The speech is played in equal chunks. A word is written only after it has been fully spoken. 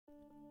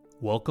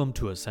Welcome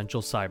to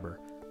Essential Cyber,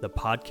 the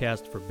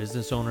podcast for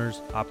business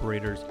owners,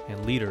 operators,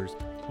 and leaders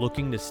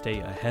looking to stay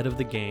ahead of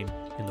the game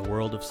in the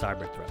world of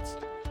cyber threats.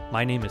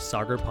 My name is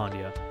Sagar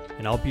Pandya,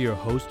 and I'll be your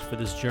host for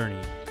this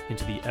journey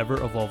into the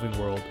ever-evolving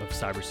world of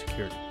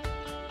cybersecurity.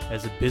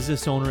 As a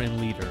business owner and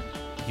leader,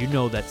 you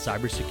know that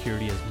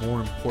cybersecurity is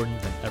more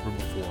important than ever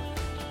before.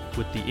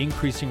 With the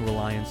increasing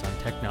reliance on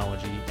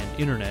technology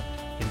and internet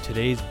in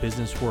today's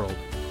business world,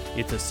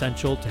 it's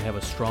essential to have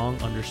a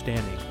strong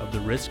understanding of the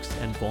risks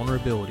and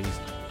vulnerabilities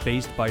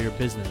faced by your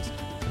business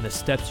and the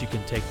steps you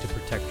can take to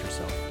protect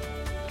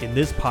yourself. In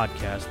this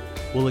podcast,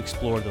 we'll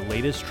explore the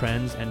latest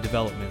trends and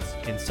developments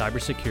in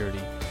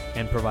cybersecurity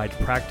and provide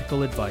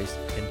practical advice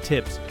and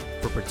tips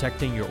for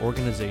protecting your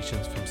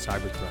organizations from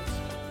cyber threats.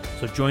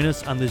 So join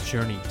us on this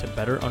journey to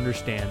better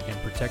understand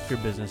and protect your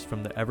business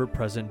from the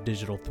ever-present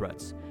digital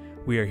threats.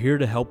 We are here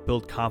to help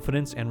build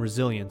confidence and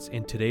resilience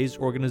in today's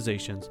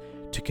organizations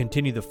to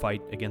continue the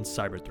fight against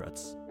cyber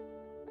threats.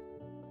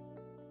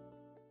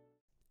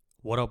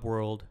 What up,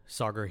 world?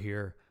 Sagar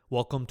here.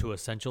 Welcome to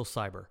Essential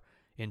Cyber.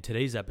 In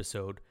today's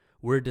episode,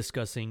 we're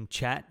discussing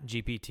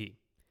ChatGPT.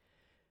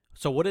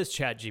 So what is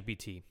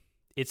ChatGPT?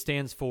 It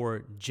stands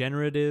for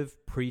Generative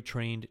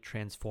Pre-trained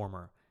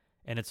Transformer,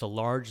 and it's a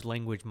large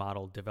language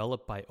model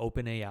developed by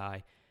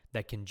OpenAI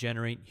that can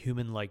generate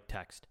human-like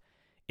text.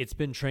 It's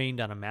been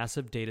trained on a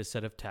massive data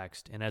set of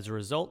text, and as a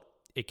result,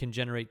 it can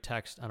generate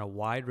text on a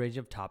wide range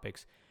of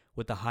topics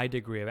with a high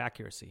degree of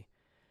accuracy.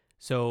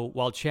 So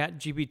while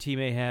ChatGPT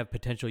may have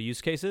potential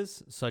use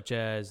cases, such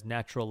as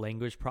natural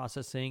language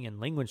processing and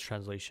language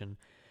translation,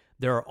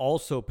 there are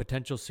also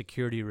potential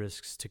security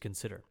risks to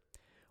consider.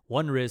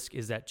 One risk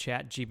is that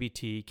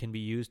ChatGPT can be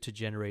used to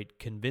generate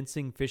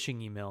convincing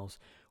phishing emails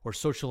or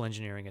social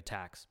engineering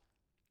attacks.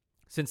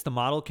 Since the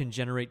model can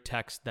generate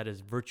text that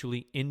is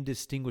virtually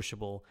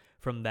indistinguishable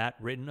from that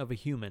written of a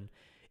human,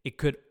 it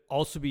could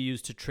also be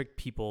used to trick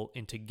people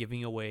into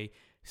giving away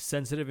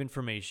sensitive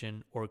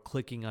information or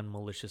clicking on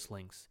malicious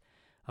links.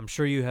 I'm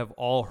sure you have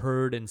all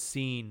heard and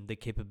seen the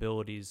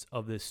capabilities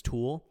of this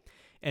tool,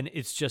 and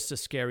it's just a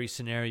scary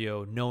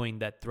scenario knowing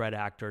that threat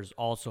actors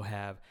also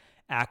have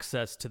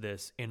access to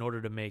this in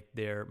order to make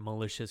their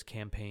malicious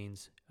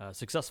campaigns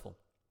successful.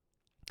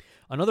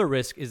 Another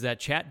risk is that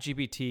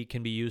ChatGPT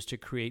can be used to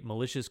create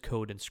malicious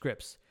code and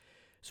scripts.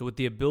 So with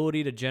the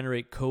ability to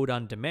generate code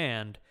on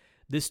demand,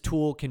 this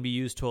tool can be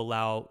used to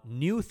allow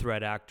new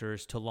threat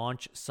actors to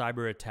launch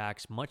cyber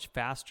attacks much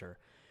faster,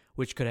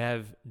 which could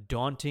have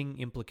daunting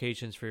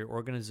implications for your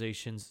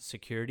organization's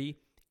security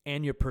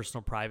and your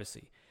personal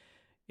privacy.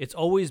 It's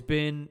always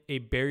been a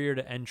barrier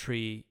to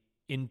entry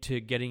into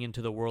getting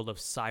into the world of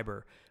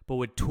cyber, but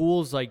with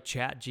tools like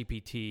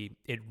ChatGPT,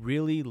 it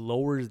really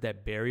lowers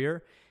that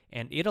barrier,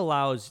 and it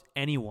allows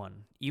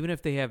anyone, even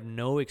if they have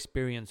no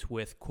experience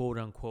with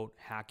quote-unquote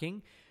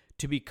hacking,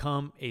 to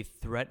become a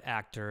threat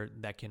actor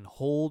that can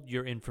hold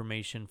your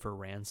information for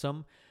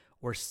ransom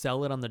or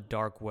sell it on the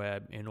dark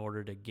web in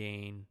order to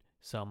gain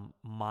some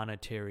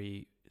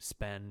monetary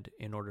spend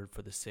in order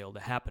for the sale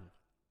to happen.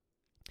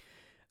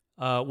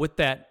 With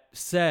that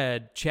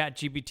said,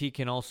 ChatGPT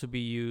can also be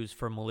used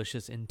for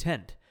malicious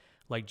intent,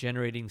 like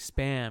generating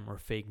spam or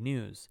fake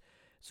news.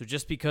 So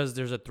just because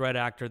there's a threat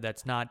actor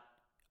that's not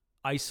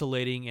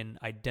isolating and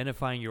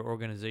identifying your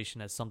organization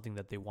as something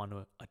that they want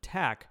to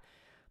attack,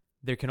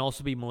 there can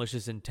also be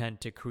malicious intent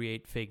to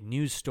create fake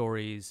news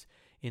stories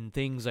in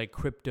things like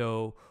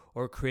crypto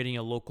or creating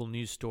a local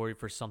news story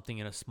for something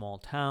in a small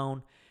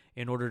town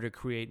in order to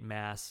create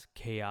mass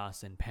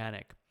chaos and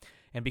panic.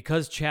 And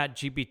because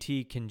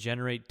ChatGPT can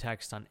generate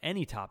text on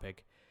any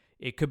topic,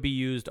 it could be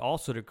used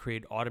also to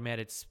create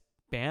automated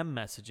spam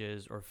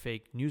messages or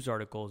fake news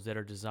articles that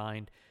are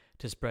designed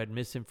to spread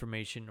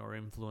misinformation or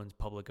influence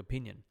public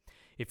opinion.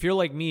 If you're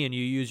like me and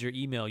you use your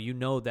email, you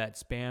know that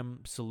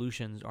spam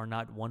solutions are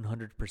not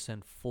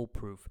 100%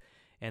 foolproof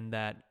and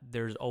that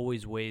there's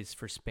always ways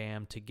for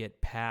spam to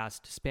get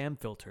past spam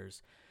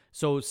filters.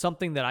 So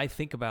something that I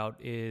think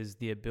about is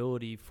the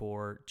ability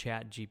for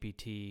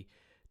ChatGPT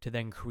to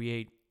then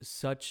create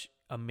such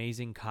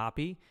amazing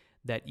copy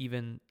that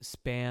even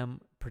spam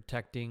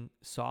protecting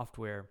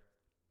software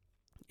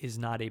is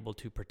not able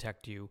to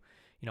protect you,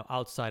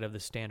 outside of the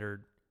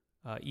standard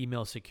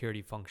email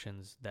security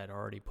functions that are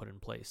already put in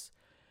place.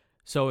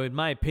 So in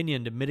my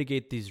opinion, to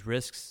mitigate these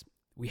risks,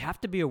 we have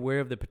to be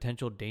aware of the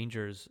potential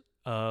dangers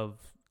of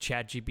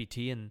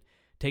ChatGPT and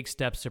take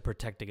steps to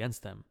protect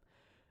against them.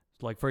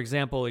 Like, for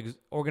example,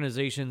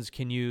 organizations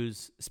can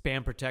use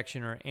spam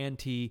protection or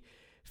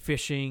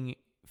anti-phishing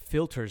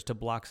filters to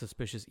block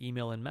suspicious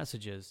email and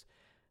messages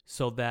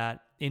so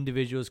that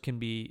individuals can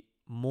be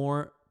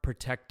more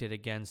protected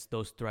against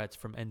those threats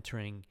from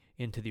entering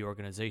into the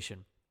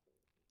organization.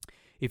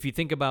 If you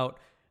think about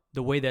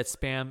the way that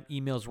spam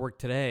emails work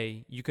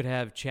today, you could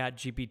have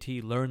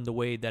ChatGPT learn the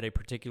way that a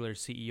particular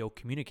CEO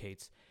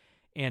communicates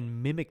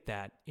and mimic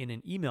that in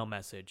an email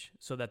message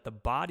so that the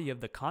body of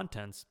the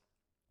contents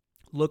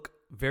look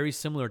very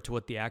similar to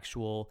what the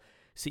actual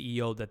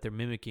CEO that they're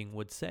mimicking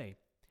would say.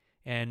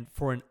 And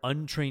for an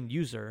untrained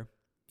user,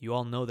 You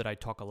all know that I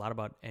talk a lot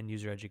about end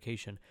user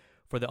education.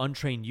 For the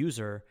untrained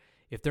user,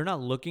 if they're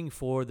not looking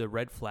for the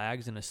red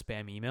flags in a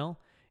spam email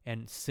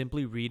and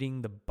simply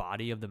reading the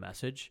body of the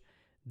message,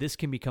 this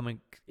can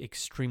become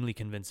extremely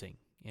convincing.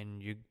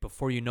 And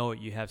before you know it,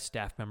 you have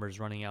staff members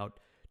running out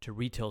to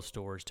retail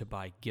stores to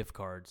buy gift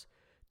cards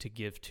to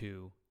give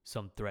to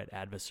some threat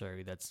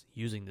adversary that's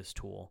using this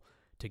tool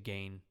to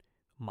gain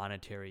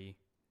monetary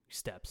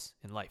steps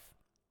in life.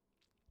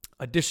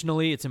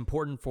 Additionally, it's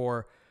important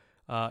for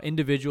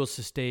individuals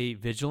to stay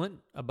vigilant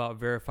about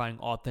verifying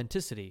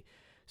authenticity.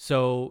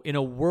 So in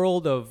a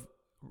world of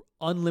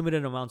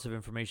unlimited amounts of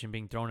information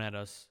being thrown at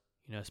us,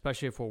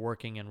 especially if we're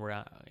working and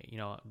we're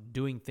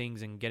doing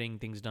things and getting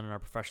things done in our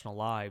professional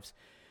lives,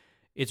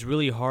 it's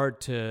really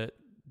hard to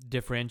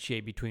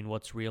differentiate between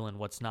what's real and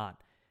what's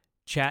not.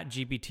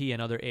 ChatGPT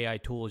and other AI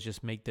tools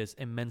just make this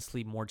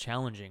immensely more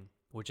challenging,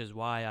 which is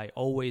why I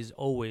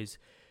always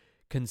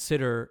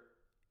consider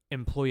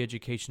employee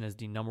education as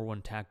the number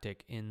one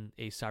tactic in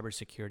a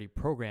cybersecurity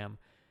program,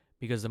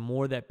 because the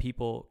more that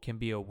people can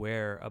be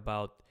aware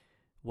about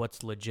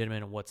what's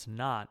legitimate and what's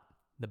not,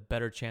 the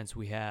better chance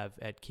we have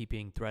at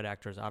keeping threat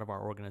actors out of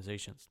our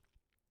organizations.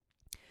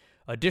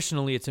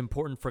 Additionally, it's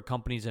important for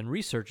companies and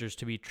researchers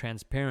to be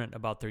transparent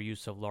about their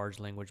use of large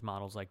language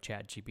models like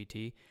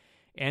ChatGPT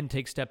and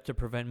take steps to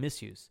prevent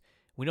misuse.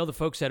 We know the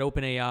folks at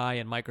OpenAI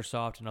and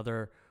Microsoft and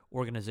other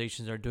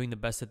organizations are doing the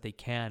best that they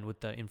can with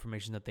the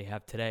information that they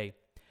have today.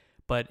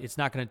 But it's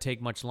not going to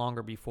take much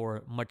longer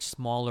before much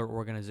smaller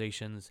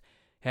organizations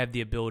have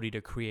the ability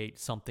to create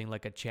something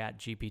like a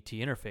ChatGPT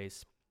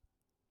interface.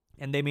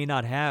 And they may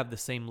not have the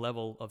same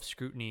level of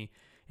scrutiny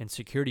and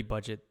security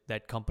budget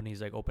that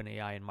companies like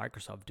OpenAI and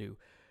Microsoft do.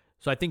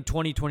 So I think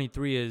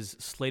 2023 is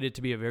slated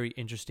to be a very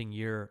interesting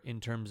year in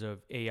terms of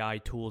AI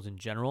tools in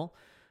general.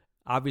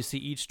 Obviously,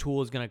 each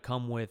tool is going to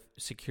come with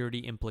security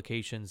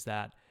implications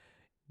that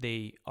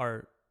they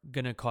are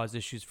going to cause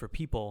issues for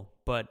people.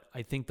 But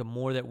I think the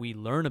more that we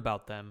learn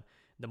about them,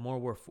 the more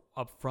we're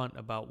upfront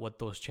about what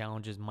those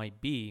challenges might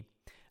be,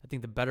 I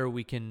think the better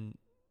we can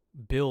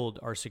build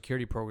our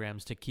security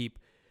programs to keep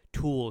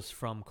tools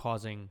from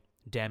causing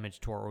damage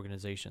to our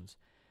organizations.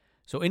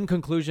 So in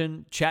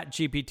conclusion,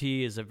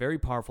 ChatGPT is a very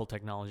powerful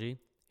technology,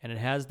 and it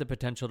has the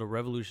potential to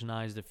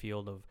revolutionize the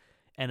field of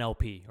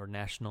NLP, or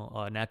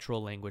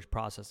natural language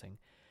processing.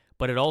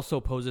 But it also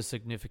poses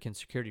significant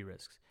security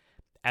risks.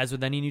 As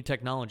with any new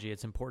technology,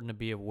 it's important to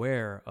be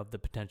aware of the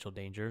potential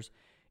dangers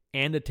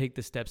and to take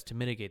the steps to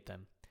mitigate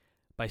them.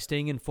 By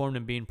staying informed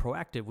and being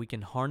proactive, we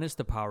can harness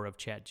the power of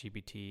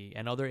ChatGPT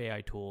and other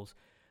AI tools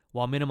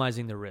while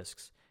minimizing the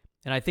risks.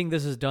 And I think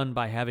this is done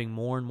by having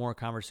more and more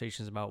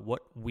conversations about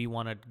what we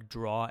want to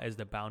draw as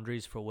the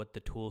boundaries for what the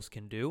tools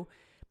can do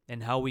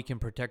and how we can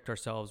protect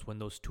ourselves when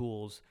those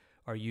tools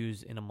are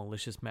used in a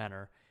malicious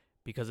manner,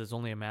 because it's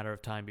only a matter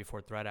of time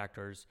before threat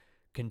actors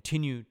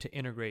continue to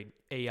integrate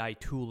AI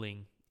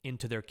tooling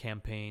into their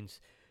campaigns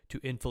to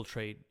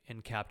infiltrate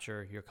and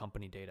capture your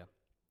company data.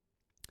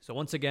 So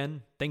once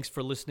again, thanks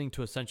for listening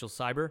to Essential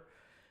Cyber.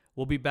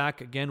 We'll be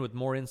back again with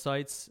more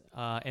insights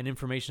and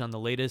information on the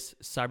latest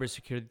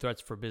cybersecurity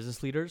threats for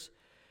business leaders.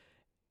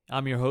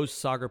 I'm your host,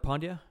 Sagar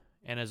Pandya,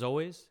 and as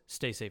always,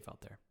 stay safe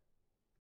out there.